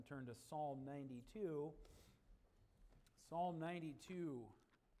turn to Psalm 92. Psalm 92.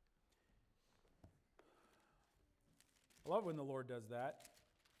 I love when the Lord does that.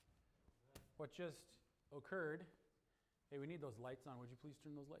 What just occurred, hey, we need those lights on. Would you please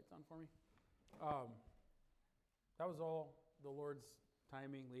turn those lights on for me? That was all the Lord's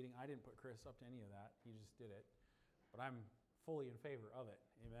timing, leading. I didn't put Chris up to any of that. He just did it. But I'm fully in favor of it.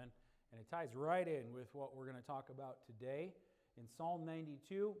 Amen. And it ties right in with what we're going to talk about today. In Psalm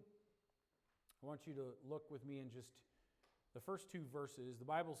 92, I want you to look with me in just the first two verses. The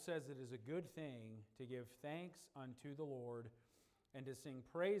Bible says it is a good thing to give thanks unto the Lord and to sing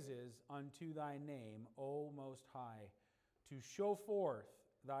praises unto thy name, O Most High, to show forth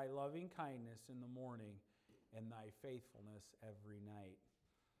thy loving kindness in the morning and thy faithfulness every night.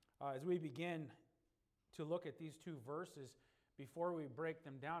 As we begin to look at these two verses, before we break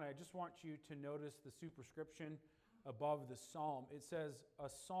them down, I just want you to notice the superscription above the psalm. It says a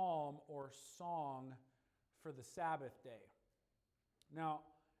psalm or song for the Sabbath day. Now,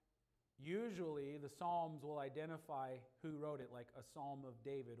 usually the psalms will identify who wrote it, like a psalm of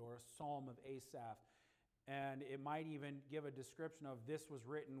David or a psalm of Asaph. And it might even give a description of this was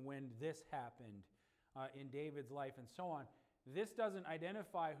written when this happened in David's life and so on. This doesn't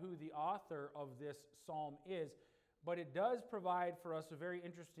identify who the author of this psalm is, but it does provide for us a very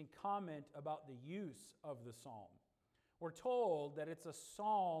interesting comment about the use of the psalm. We're told that it's a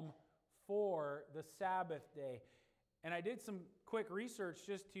psalm for the Sabbath day. And I did some quick research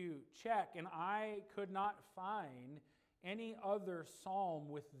just to check, and I could not find any other psalm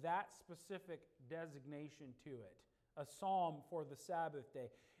with that specific designation to it. A psalm for the Sabbath day.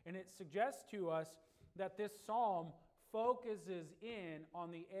 And it suggests to us that this psalm focuses in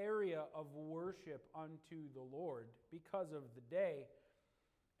on the area of worship unto the Lord because of the day.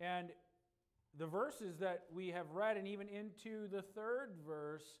 And the verses that we have read, and even into the third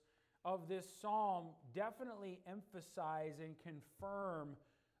verse of this psalm, definitely emphasize and confirm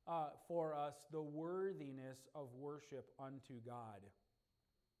for us the worthiness of worship unto God.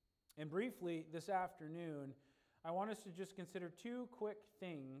 And briefly, this afternoon, I want us to just consider two quick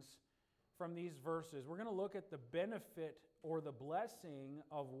things from these verses. We're going to look at the benefit or the blessing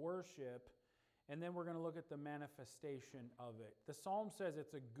of worship, and then we're going to look at the manifestation of it. The psalm says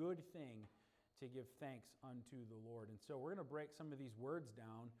it's a good thing to give thanks unto the Lord. And so we're going to break some of these words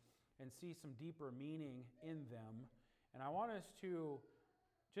down and see some deeper meaning in them. And I want us to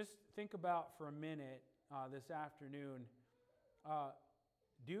just think about for a minute this afternoon,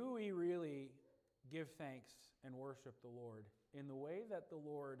 do we really give thanks and worship the Lord in the way that the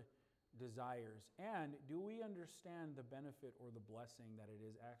Lord desires? And do we understand the benefit or the blessing that it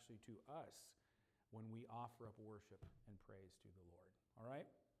is actually to us when we offer up worship and praise to the Lord? All right?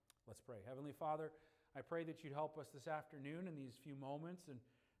 Let's pray. Heavenly Father, I pray that you'd help us this afternoon in these few moments and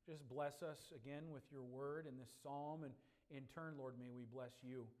just bless us again with your word in this psalm. And in turn, Lord, may we bless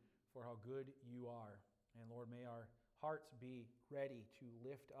you for how good you are. And Lord, may our hearts be ready to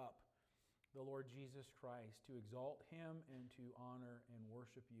lift up the Lord Jesus Christ, to exalt him and to honor and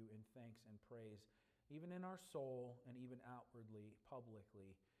worship you in thanks and praise, even in our soul and even outwardly,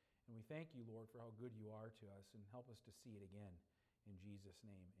 publicly. And we thank you, Lord, for how good you are to us, and help us to see it again. In Jesus'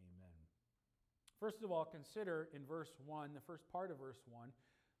 name, amen. First of all, consider in verse 1, the first part of verse 1,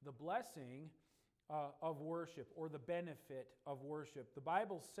 the blessing of worship or the benefit of worship. The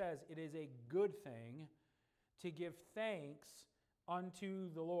Bible says it is a good thing to give thanks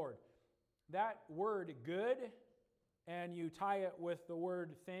unto the Lord. That word good, and you tie it with the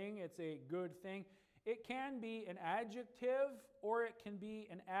word thing, it's a good thing. It can be an adjective or it can be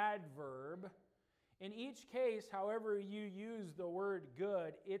an adverb. In each case, however you use the word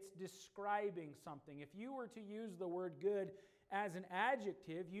good, it's describing something. If you were to use the word good as an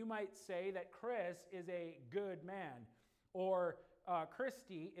adjective, you might say that Chris is a good man, or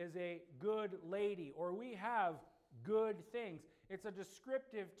Christy is a good lady, or we have good things. It's a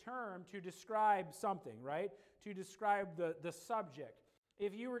descriptive term to describe something, right? To describe the subject.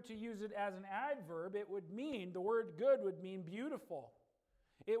 If you were to use it as an adverb, it would mean, the word good would mean beautiful.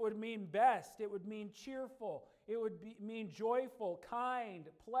 It would mean best. It would mean cheerful. It would mean joyful, kind,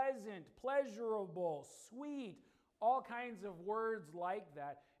 pleasant, pleasurable, sweet, all kinds of words like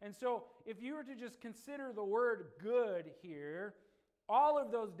that. And so if you were to just consider the word good here, all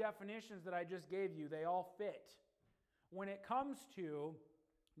of those definitions that I just gave you, they all fit when it comes to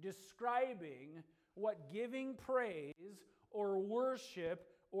describing what giving praise or worship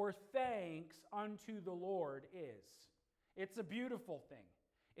or thanks unto the Lord is. It's a beautiful thing.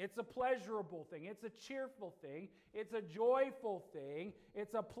 It's a pleasurable thing. It's a cheerful thing. It's a joyful thing.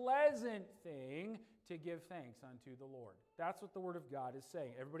 It's a pleasant thing to give thanks unto the Lord. That's what the Word of God is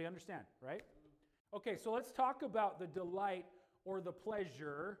saying. Everybody understand, right? Okay, so let's talk about the delight or the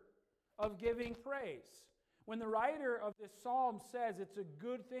pleasure of giving praise. When the writer of this psalm says it's a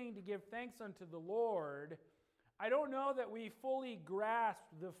good thing to give thanks unto the Lord, I don't know that we fully grasp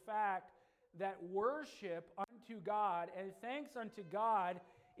the fact that worship unto God and thanks unto God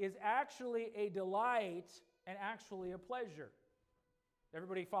is actually a delight and actually a pleasure.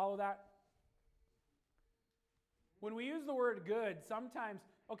 Everybody follow that? When we use the word good, sometimes,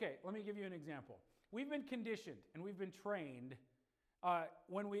 okay, let me give you an example. We've been conditioned and we've been trained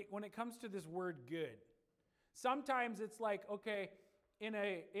when it comes to this word good. Sometimes it's like, okay, in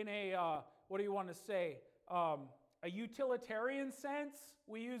a what do you want to say? A utilitarian sense,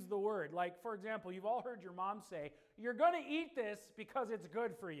 we use the word. Like, for example, you've all heard your mom say, you're going to eat this because it's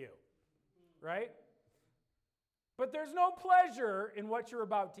good for you, right? But there's no pleasure in what you're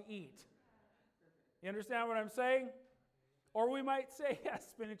about to eat. You understand what I'm saying? Or we might say, yeah,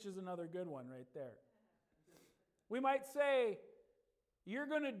 spinach is another good one right there. We might say, you're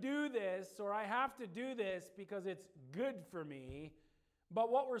going to do this, or I have to do this because it's good for me. But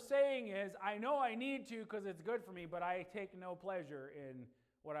what we're saying is, I know I need to because it's good for me, but I take no pleasure in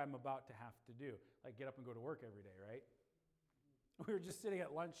what I'm about to have to do. Like get up and go to work every day, right? We were just sitting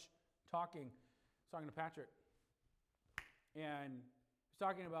at lunch talking to Patrick. And he's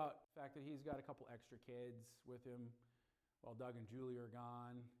talking about the fact that he's got a couple extra kids with him while Doug and Julie are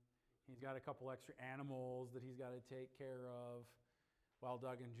gone. He's got a couple extra animals that he's got to take care of while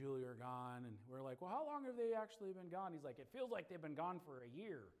Doug and Julie are gone. And we're like, well, how long have they actually been gone? He's like, it feels like they've been gone for a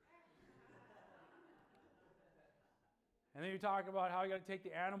year. And then you talk about how you got to take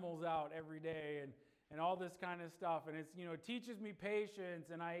the animals out every day and all this kind of stuff. And it's, it teaches me patience.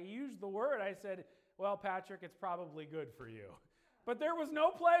 And I used the word, I said, well, Patrick, it's probably good for you. But there was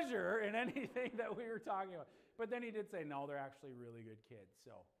no pleasure in anything that we were talking about. But then he did say, no, they're actually really good kids.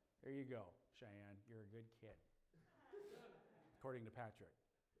 So there you go, Cheyenne, you're a good kid. According to Patrick.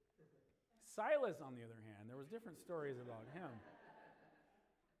 Silas, on the other hand, there was different stories about him.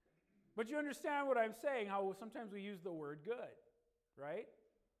 But you understand what I'm saying, how sometimes we use the word good, right?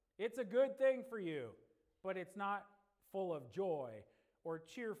 It's a good thing for you, but it's not full of joy or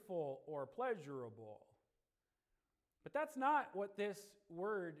cheerful or pleasurable. But that's not what this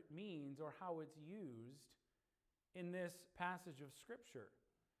word means or how it's used in this passage of Scripture.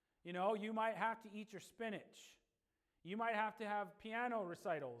 You might have to eat your spinach. You might have to have piano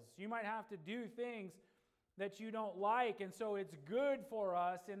recitals. You might have to do things that you don't like. And so it's good for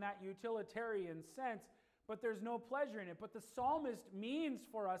us in that utilitarian sense, but there's no pleasure in it. But the psalmist means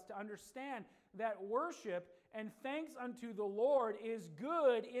for us to understand that worship and thanks unto the Lord is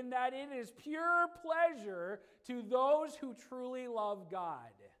good in that it is pure pleasure to those who truly love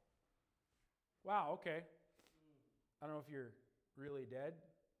God. Wow, okay. I don't know if you're really dead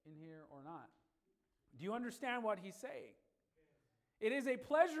in here or not. Do you understand what he's saying? It is a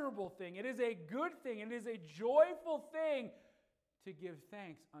pleasurable thing. It is a good thing. It is a joyful thing to give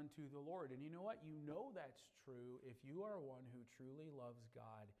thanks unto the Lord. And you know what? You know that's true. If you are one who truly loves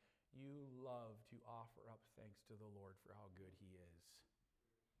God, you love to offer up thanks to the Lord for how good he is.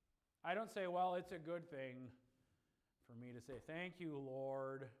 I don't say, well, it's a good thing for me to say, thank you,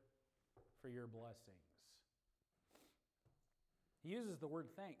 Lord, for your blessings. He uses the word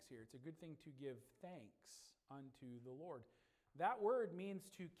thanks here. It's a good thing to give thanks unto the Lord. That word means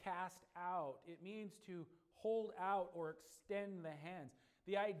to cast out. It means to hold out or extend the hands.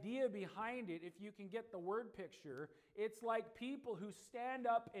 The idea behind it, if you can get the word picture, it's like people who stand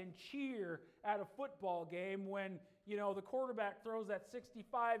up and cheer at a football game when, the quarterback throws that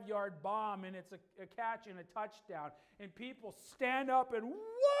 65-yard bomb and it's a catch and a touchdown. And people stand up and, wah!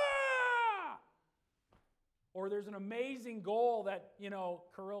 Or there's an amazing goal that, Kirill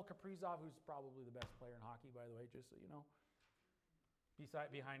Kaprizov, who's probably the best player in hockey, by the way, just so you know.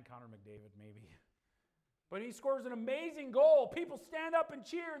 Behind Connor McDavid, maybe. But he scores an amazing goal. People stand up and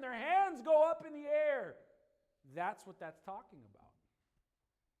cheer, and their hands go up in the air. That's what that's talking about.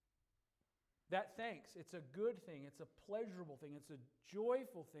 That thanks, it's a good thing. It's a pleasurable thing. It's a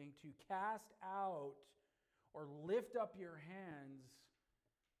joyful thing to cast out or lift up your hands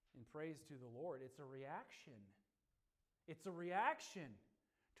in praise to the Lord. It's a reaction. It's a reaction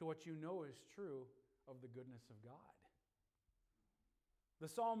to what you know is true of the goodness of God. The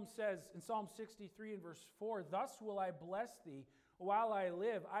psalm says in Psalm 63 and verse 4, thus will I bless thee while I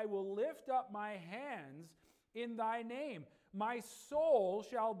live. I will lift up my hands in thy name. My soul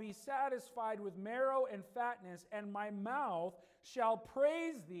shall be satisfied with marrow and fatness, and my mouth shall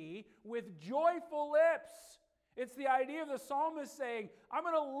praise thee with joyful lips. It's the idea of the psalmist saying, I'm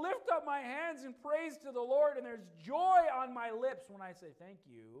going to lift up my hands in praise to the Lord, and there's joy on my lips when I say thank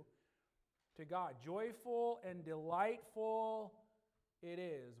you to God. Joyful and delightful it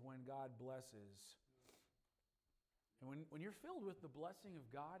is when God blesses. And when you're filled with the blessing of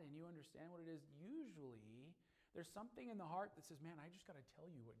God and you understand what it is, usually there's something in the heart that says, man, I just got to tell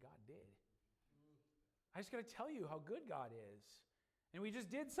you what God did. I just got to tell you how good God is. And we just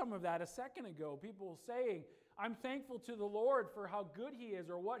did some of that a second ago. People saying, I'm thankful to the Lord for how good He is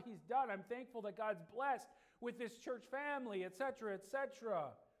or what He's done. I'm thankful that God's blessed with this church family, etc., etc.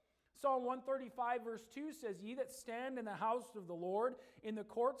 Psalm 135 verse 2 says, Ye that stand in the house of the Lord, in the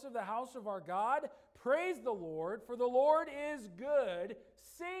courts of the house of our God, praise the Lord, for the Lord is good.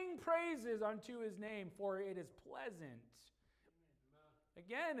 Sing praises unto His name, for it is pleasant.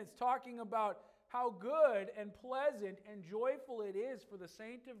 Again, it's talking about how good and pleasant and joyful it is for the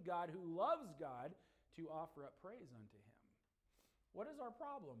saint of God who loves God to offer up praise unto Him. What is our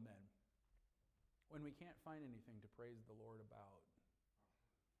problem then when we can't find anything to praise the Lord about?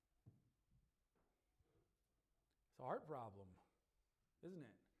 It's a heart problem, isn't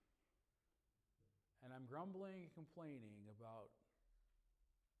it? And I'm grumbling and complaining about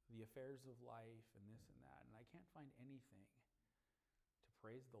the affairs of life and this and that, and I can't find anything to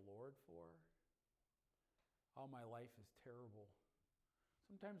praise the Lord for. Oh, my life is terrible.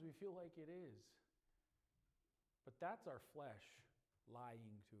 Sometimes we feel like it is. But that's our flesh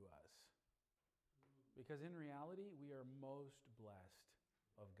lying to us. Because in reality, we are most blessed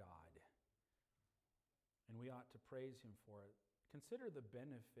of God. And we ought to praise Him for it. Consider the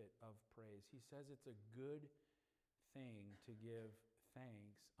benefit of praise. He says it's a good thing to give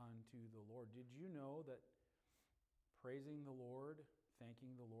thanks unto the Lord. Did you know that praising the Lord,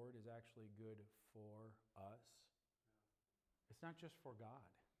 thanking the Lord is actually good for us? It's not just for God.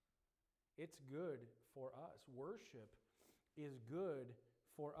 It's good for us. Worship is good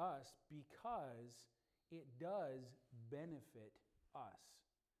for us because it does benefit us.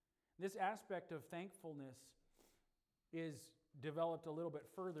 This aspect of thankfulness is developed a little bit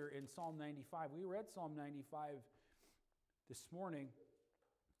further in Psalm 95. We read Psalm 95 this morning.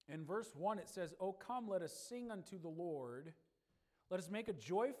 In verse 1 it says, O come, let us sing unto the Lord. Let us make a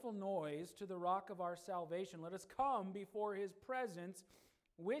joyful noise to the rock of our salvation. Let us come before His presence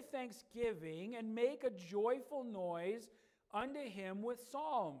with thanksgiving and make a joyful noise unto Him with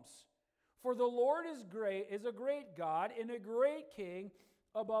psalms. For the Lord is a great God and a great King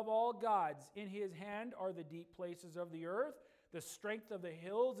above all gods. In His hand are the deep places of the earth. The strength of the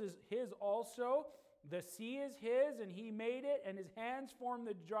hills is His also. The sea is His, and He made it, and His hands formed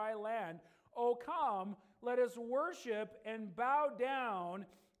the dry land. O come, let us worship and bow down.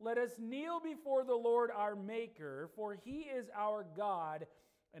 Let us kneel before the Lord our Maker, for He is our God,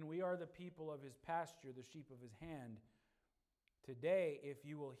 and we are the people of His pasture, the sheep of His hand. Today, if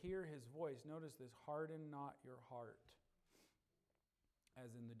you will hear His voice, notice this, harden not your heart,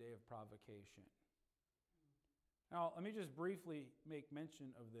 as in the day of provocation. Now, let me just briefly make mention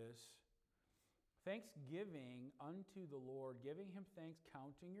of this. Thanksgiving unto the Lord, giving Him thanks,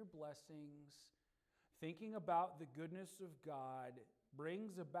 counting your blessings, thinking about the goodness of God,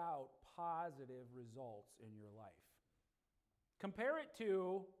 brings about positive results in your life. Compare it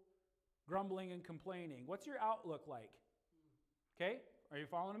to grumbling and complaining. What's your outlook like? Okay? Are you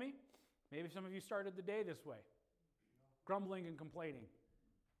following me? Maybe some of you started the day this way. Grumbling and complaining.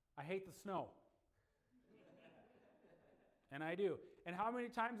 I hate the snow. And I do. And how many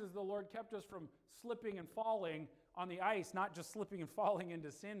times has the Lord kept us from slipping and falling on the ice, not just slipping and falling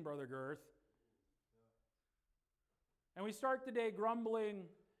into sin, Brother Girth? And we start the day grumbling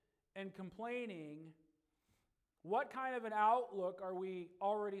and complaining. What kind of an outlook are we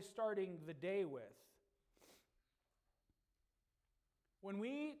already starting the day with? When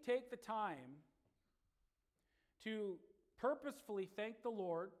we take the time to purposefully thank the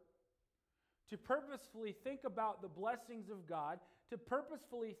Lord, to purposefully think about the blessings of God, to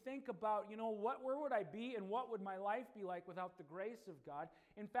purposefully think about, where would I be and what would my life be like without the grace of God?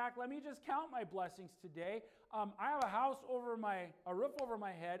 In fact, let me just count my blessings today. I have a roof over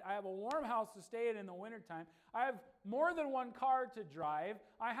my head. I have a warm house to stay in the wintertime. I have more than one car to drive.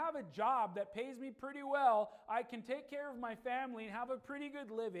 I have a job that pays me pretty well. I can take care of my family and have a pretty good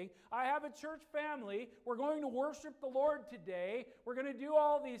living. I have a church family. We're going to worship the Lord today. We're going to do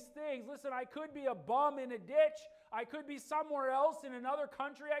all these things. Listen, I could be a bum in a ditch. I could be somewhere else in another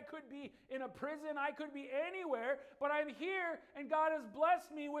country. I could be in a prison. I could be anywhere. But I'm here, and God has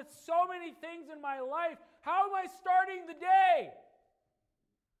blessed me with so many things in my life. How am I starting the day?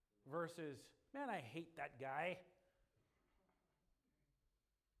 Versus, man, I hate that guy.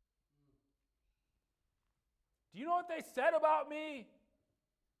 Do you know what they said about me?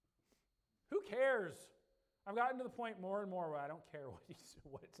 Who cares? I've gotten to the point more and more where I don't care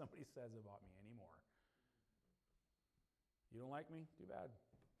what somebody says about me anymore. You don't like me? Too bad.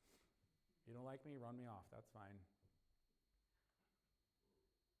 You don't like me? Run me off. That's fine.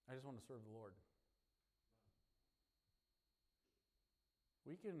 I just want to serve the Lord.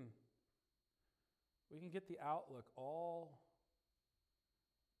 We can get the outlook all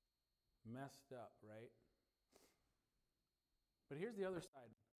messed up, right? But here's the other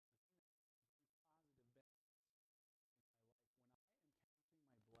side.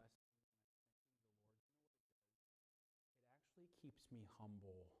 It actually keeps me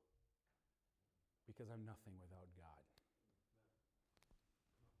humble because I'm nothing without God.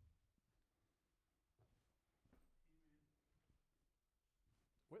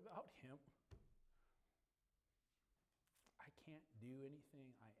 Without Him, I can't do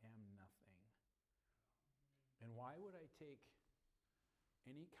anything. I am nothing. And why would I take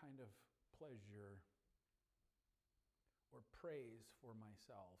any kind of pleasure or praise for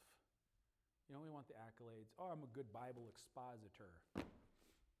myself? You know, we want the accolades. Oh, I'm a good Bible expositor.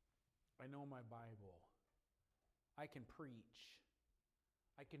 I know my Bible. I can preach.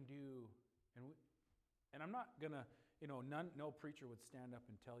 I can do, and I'm not gonna, no preacher would stand up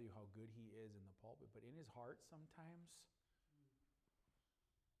and tell you how good he is in the pulpit, but in his heart sometimes,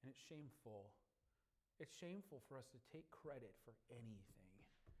 and it's shameful. It's shameful for us to take credit for anything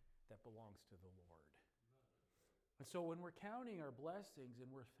that belongs to the Lord. And so when we're counting our blessings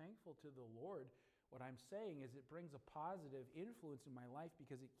and we're thankful to the Lord, what I'm saying is it brings a positive influence in my life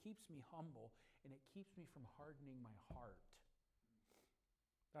because it keeps me humble and it keeps me from hardening my heart.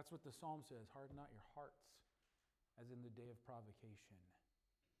 That's what the psalm says, harden not your hearts, as in the day of provocation.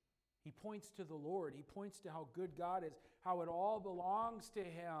 He points to the Lord. He points to how good God is, how it all belongs to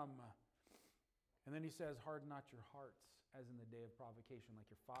Him. And then he says, harden not your hearts, as in the day of provocation, like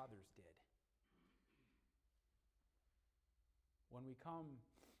your fathers did. When we come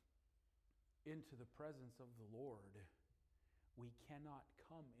into the presence of the Lord, we cannot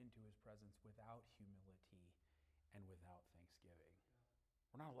come into His presence without humility and without thanksgiving.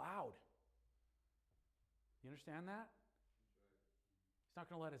 We're not allowed. You understand that? He's not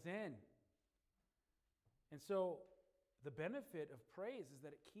going to let us in. And so the benefit of praise is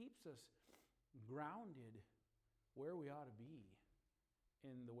that it keeps us grounded where we ought to be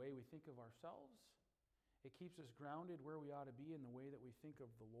in the way we think of ourselves. It keeps us grounded where we ought to be in the way that we think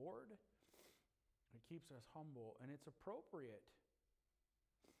of the Lord. It keeps us humble, and it's appropriate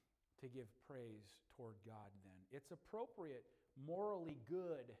to give praise toward God then. It's appropriate, morally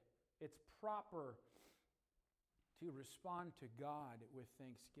good. It's proper to respond to God with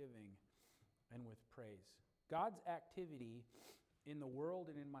thanksgiving and with praise. God's activity in the world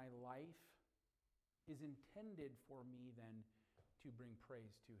and in my life is intended for me then to bring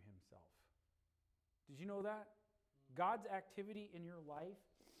praise to Himself. Did you know that? God's activity in your life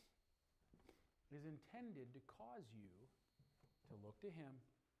is intended to cause you to look to Him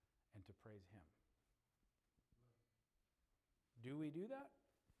and to praise Him. Do we do that?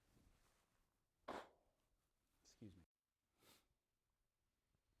 Excuse me.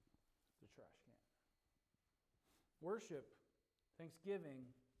 The trash can. Worship, thanksgiving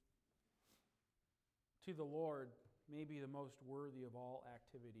to the Lord may be the most worthy of all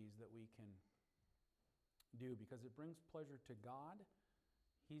activities that we can do because it brings pleasure to God.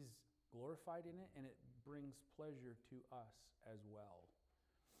 He's glorified in it, and it brings pleasure to us as well.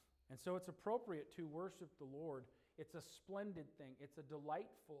 And so it's appropriate to worship the Lord. It's a splendid thing. It's a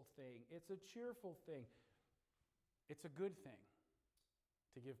delightful thing. It's a cheerful thing. It's a good thing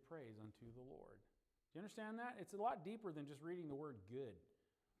to give praise unto the Lord. Do you understand that? It's a lot deeper than just reading the word good.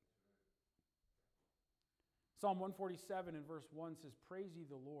 Psalm 147 in verse 1 says, praise ye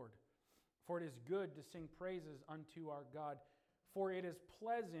the Lord, for it is good to sing praises unto our God, for it is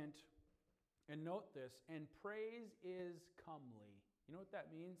pleasant, and note this, and praise is comely. You know what that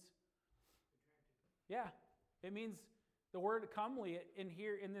means? Yeah, it means the word comely in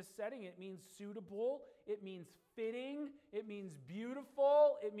here in this setting, it means suitable, it means fitting, it means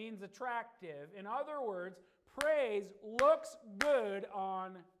beautiful, it means attractive. In other words, praise looks good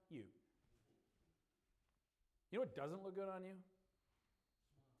on you. You know what doesn't look good on you?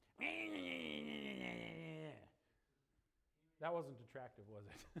 That wasn't attractive, was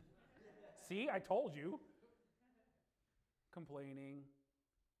it? See, I told you. Complaining,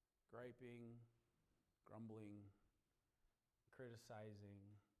 griping, grumbling, criticizing,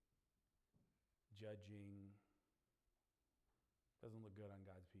 judging. Doesn't look good on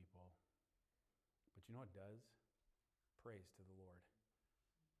God's people. But you know what does? Praise to the Lord.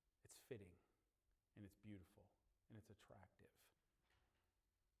 It's fitting and it's beautiful. and it's attractive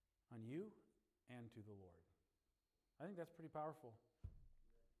on you and to the Lord. I think that's pretty powerful.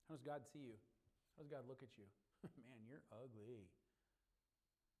 How does God see you? How does God look at you? Man, you're ugly.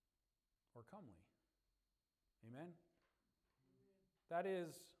 Or comely. Amen? That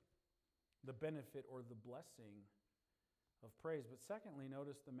is the benefit or the blessing of praise. But secondly,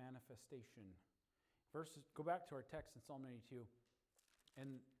 notice the manifestation. Go back to our text in Psalm 92.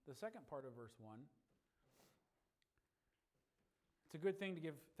 And the second part of verse 1. It's a good thing to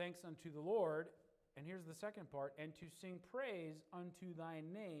give thanks unto the Lord. And here's the second part. And to sing praise unto thy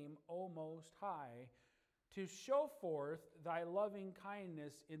name, O Most High, to show forth thy loving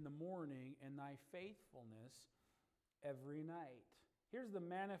kindness in the morning and thy faithfulness every night. Here's the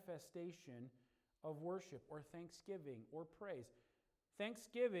manifestation of worship or thanksgiving or praise.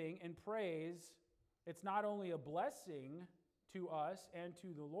 Thanksgiving and praise, it's not only a blessing to us and to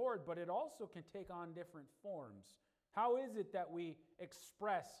the Lord, but it also can take on different forms. How is it that we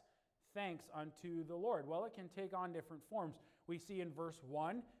express thanks unto the Lord? Well, it can take on different forms. We see in verse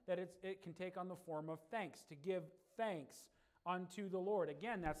 1 that it can take on the form of thanks, to give thanks unto the Lord.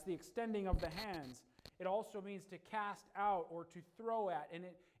 Again, that's the extending of the hands. It also means to cast out or to throw at, and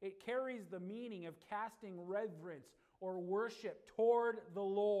it carries the meaning of casting reverence or worship toward the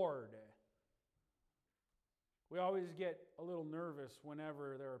Lord. We always get a little nervous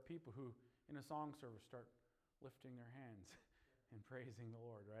whenever there are people who, in a song service, start lifting their hands and praising the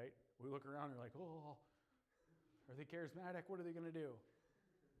Lord, right? We look around and we're like, oh, are they charismatic? What are they going to do?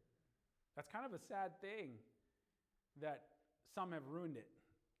 That's kind of a sad thing that some have ruined it.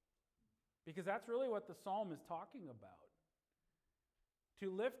 Because that's really what the psalm is talking about.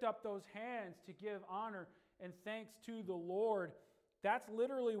 To lift up those hands, to give honor and thanks to the Lord, that's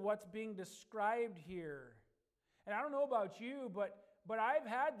literally what's being described here. And I don't know about you, but I've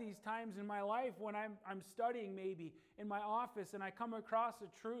had these times in my life when I'm studying maybe in my office and I come across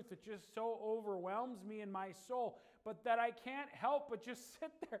a truth that just so overwhelms me in my soul, but that I can't help but just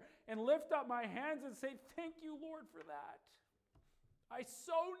sit there and lift up my hands and say, thank you, Lord, for that. I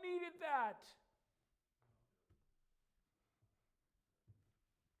so needed that.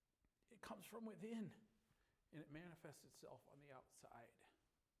 It comes from within and it manifests itself on the outside.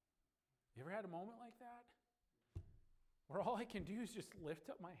 You ever had a moment like that? Where all I can do is just lift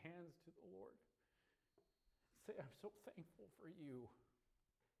up my hands to the Lord. Say, I'm so thankful for you.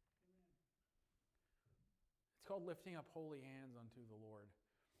 It's called lifting up holy hands unto the Lord.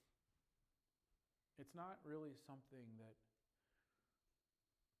 It's not really something that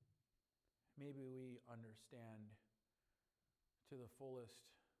maybe we understand to the fullest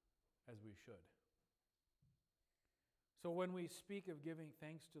as we should. So when we speak of giving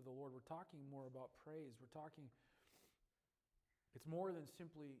thanks to the Lord, we're talking more about praise. It's more than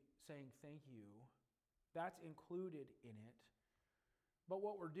simply saying thank you. That's included in it. But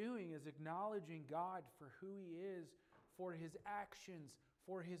what we're doing is acknowledging God for who He is, for His actions,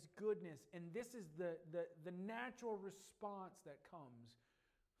 for His goodness. And this is the natural response that comes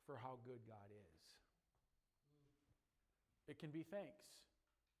for how good God is. It can be thanks.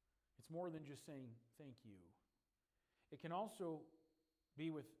 It's more than just saying thank you. It can also be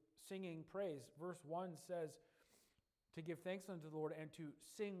with singing praise. Verse 1 says, to give thanks unto the Lord and to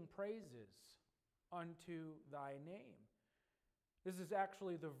sing praises unto thy name. This is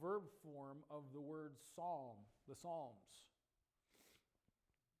actually the verb form of the word psalm, the Psalms.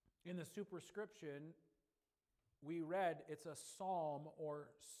 In the superscription, we read it's a psalm or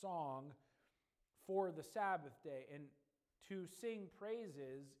song for the Sabbath day. And to sing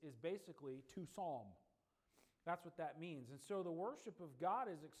praises is basically to psalm. That's what that means. And so the worship of God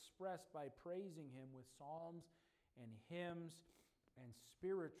is expressed by praising Him with psalms and hymns and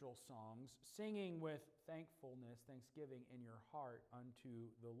spiritual songs, singing with thankfulness, thanksgiving in your heart unto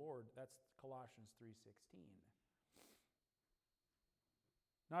the Lord. That's Colossians 3:16.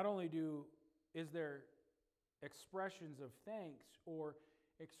 Not only is there expressions of thanks or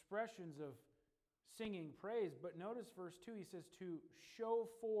expressions of singing praise, but notice verse 2, he says to show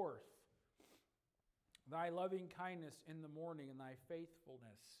forth thy loving kindness in the morning and thy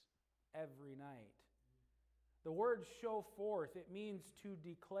faithfulness every night. The word show forth, it means to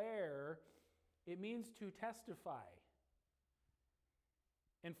declare, it means to testify.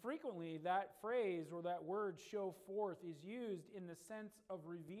 And frequently that phrase or that word show forth is used in the sense of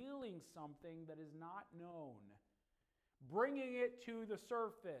revealing something that is not known, bringing it to the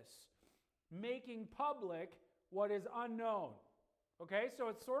surface, making public what is unknown. Okay, so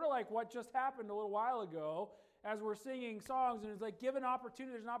it's sort of like what just happened a little while ago as we're singing songs, and it's like there's an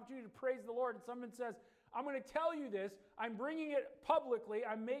opportunity to praise the Lord, and someone says, I'm going to tell you this. I'm bringing it publicly.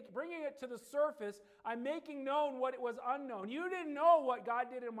 I'm bringing it to the surface. I'm making known what was unknown. You didn't know what God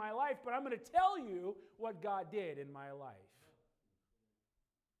did in my life, but I'm going to tell you what God did in my life.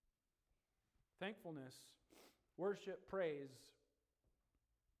 Thankfulness, worship, praise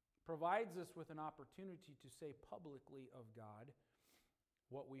provides us with an opportunity to say publicly of God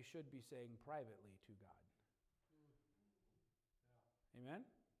what we should be saying privately to God. Amen?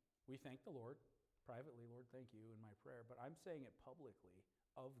 We thank the Lord privately. Lord, thank you in my prayer. But I'm saying it publicly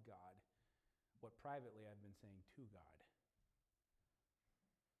of God what privately I've been saying to God.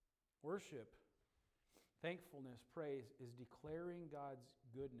 Worship, thankfulness, praise is declaring God's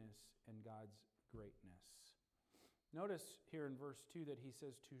goodness and God's greatness. Notice here in verse 2 that he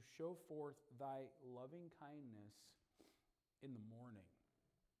says, to show forth thy loving kindness in the morning.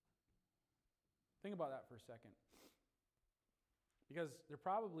 Think about that for a second. Because there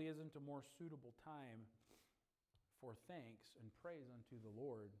probably isn't a more suitable time for thanks and praise unto the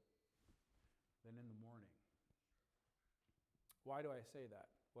Lord than in the morning. Why do I say that?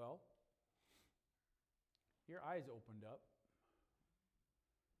 Well, your eyes opened up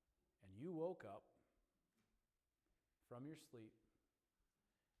and you woke up from your sleep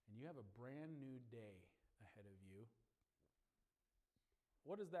and you have a brand new day ahead of you.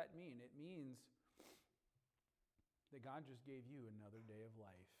 What does that mean? It means that God just gave you another day of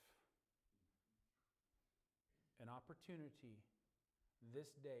life. An opportunity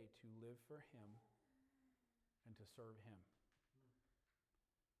this day to live for Him and to serve Him.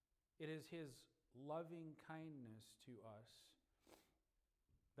 It is His loving kindness to us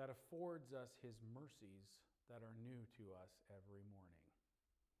that affords us His mercies that are new to us every morning.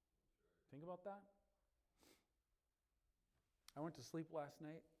 Think about that. I went to sleep last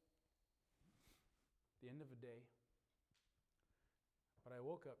night, the end of a day, but I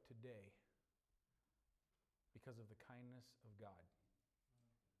woke up today because of the kindness of God.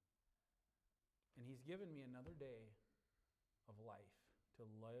 And He's given me another day of life to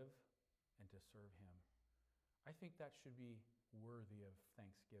live and to serve Him. I think that should be worthy of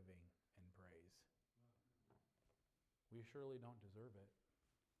thanksgiving and praise. We surely don't deserve it.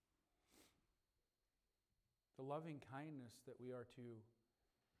 The loving kindness that we are to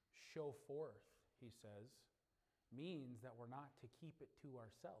show forth, he says, means that we're not to keep it to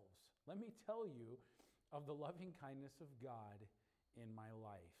ourselves. Let me tell you of the loving kindness of God in my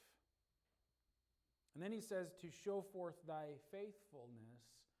life. And then he says to show forth thy faithfulness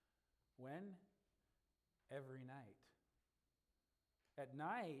when? Every night. At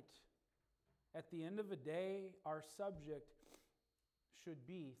night, at the end of the day, our subject should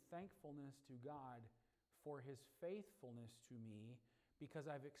be thankfulness to God for His faithfulness to me because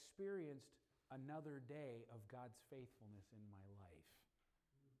I've experienced another day of God's faithfulness in my life.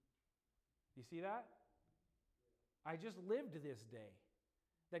 You see that? I just lived this day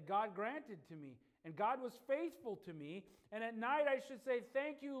that God granted to me, and God was faithful to me, and at night I should say,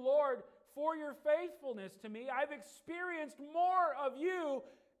 thank you, Lord, for your faithfulness to me. I've experienced more of you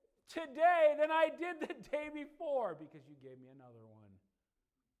today than I did the day before because you gave me another one.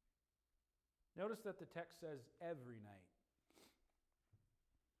 Notice that the text says every night.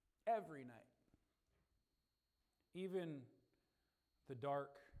 Every night. Even the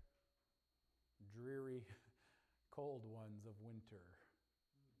dark, dreary, cold ones of winter,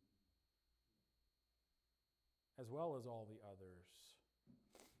 as well as all the others.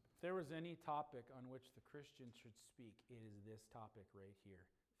 If there was any topic on which the Christian should speak, it is this topic right here.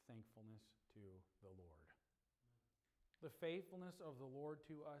 Thankfulness to the Lord. The faithfulness of the Lord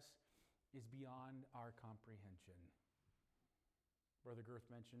to us is beyond our comprehension. Brother Girth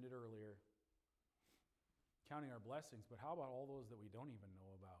mentioned it earlier. Counting our blessings, but how about all those that we don't even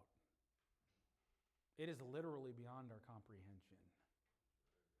know about? It is literally beyond our comprehension.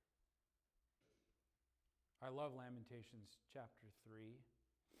 I love Lamentations chapter 3.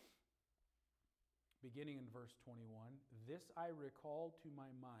 Beginning in verse 21, this I recall to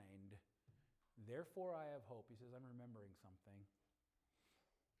my mind, therefore I have hope. He says, I'm remembering something.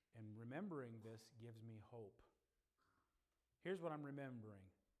 And remembering this gives me hope. Here's what I'm remembering.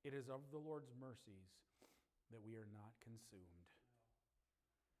 It is of the Lord's mercies that we are not consumed.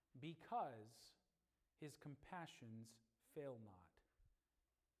 Because His compassions fail not.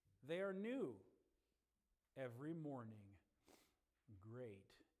 They are new every morning. Great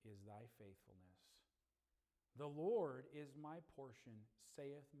is thy faithfulness. The Lord is my portion,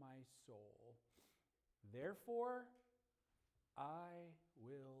 saith my soul. Therefore, I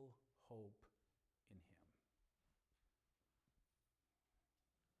will hope in Him.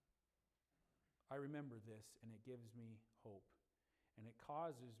 I remember this, and it gives me hope. And it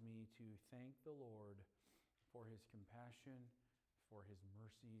causes me to thank the Lord for His compassion, for His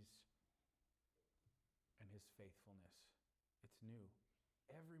mercies, and His faithfulness. It's new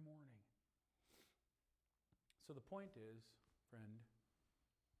every morning. So the point is, friend,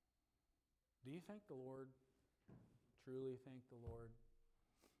 do you thank the Lord, truly thank the Lord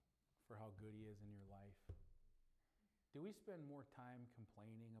for how good He is in your life? Do we spend more time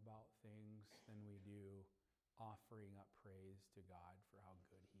complaining about things than we do offering up praise to God for how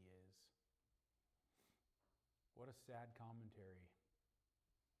good He is? What a sad commentary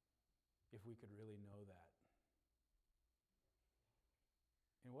if we could really know that.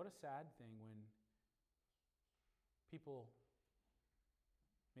 And what a sad thing when people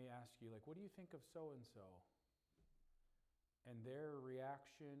may ask you, like, what do you think of so-and-so? And their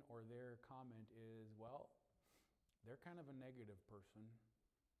reaction or their comment is, well, they're kind of a negative person.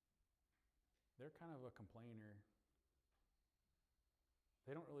 They're kind of a complainer.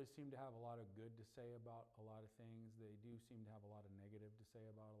 They don't really seem to have a lot of good to say about a lot of things. They do seem to have a lot of negative to say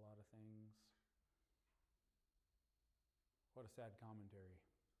about a lot of things. What a sad commentary.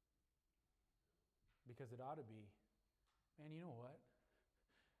 Because it ought to be, man, you know what?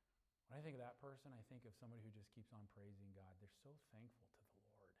 When I think of that person, I think of somebody who just keeps on praising God. They're so thankful to the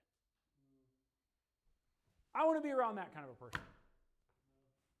Lord. I want to be around that kind of a person.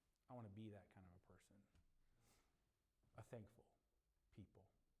 I want to be that kind of a person. A thankful people.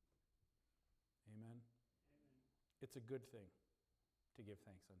 Amen? It's a good thing to give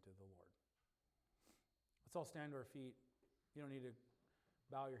thanks unto the Lord. Let's all stand to our feet. You don't need to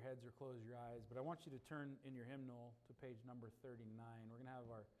bow your heads or close your eyes, but I want you to turn in your hymnal to page number 39. We're going to have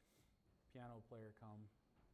our piano player come.